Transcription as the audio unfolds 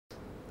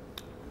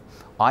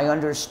I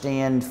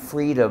understand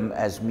freedom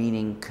as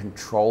meaning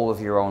control of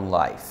your own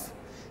life.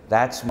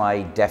 That's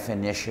my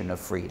definition of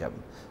freedom.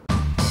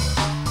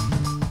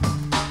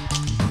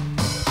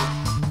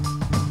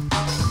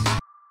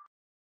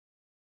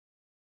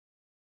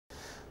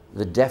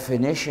 The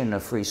definition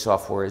of free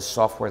software is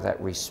software that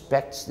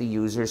respects the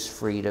user's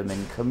freedom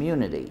and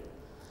community.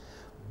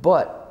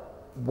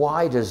 But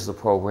why does the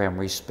program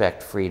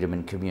respect freedom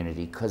and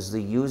community? Because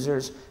the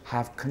users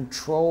have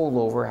control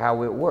over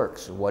how it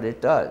works, what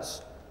it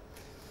does.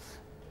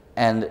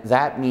 And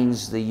that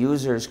means the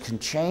users can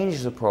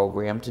change the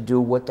program to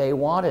do what they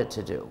want it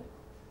to do,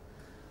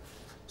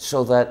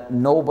 so that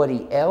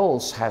nobody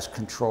else has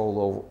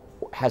control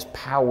over, has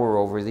power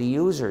over the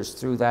users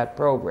through that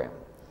program.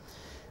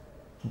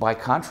 By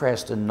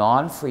contrast, a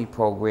non-free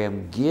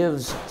program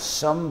gives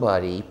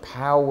somebody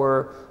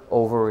power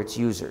over its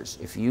users.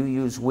 If you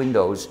use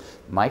Windows,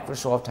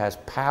 Microsoft has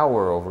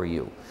power over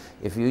you.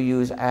 If you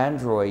use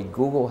Android,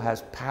 Google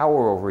has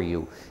power over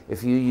you.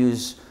 If you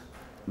use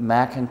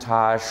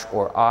Macintosh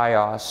or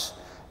iOS,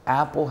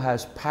 Apple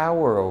has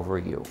power over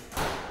you.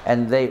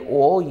 And they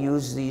all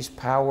use this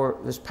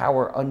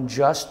power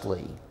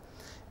unjustly.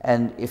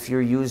 And if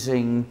you're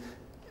using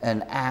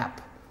an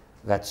app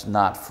that's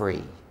not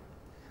free,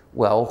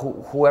 well,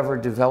 whoever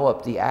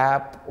developed the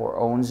app or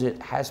owns it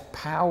has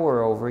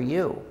power over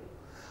you.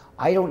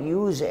 I don't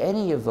use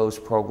any of those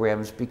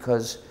programs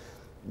because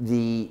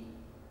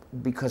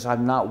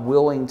I'm not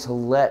willing to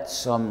let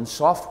some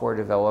software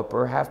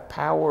developer have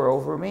power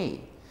over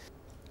me.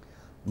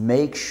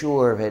 Make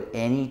sure that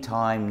any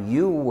time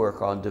you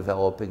work on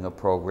developing a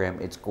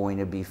program, it's going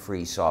to be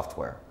free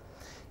software.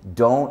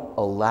 Don't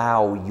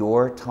allow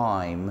your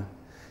time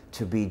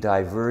to be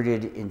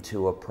diverted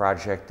into a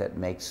project that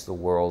makes the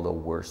world a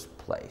worse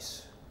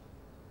place.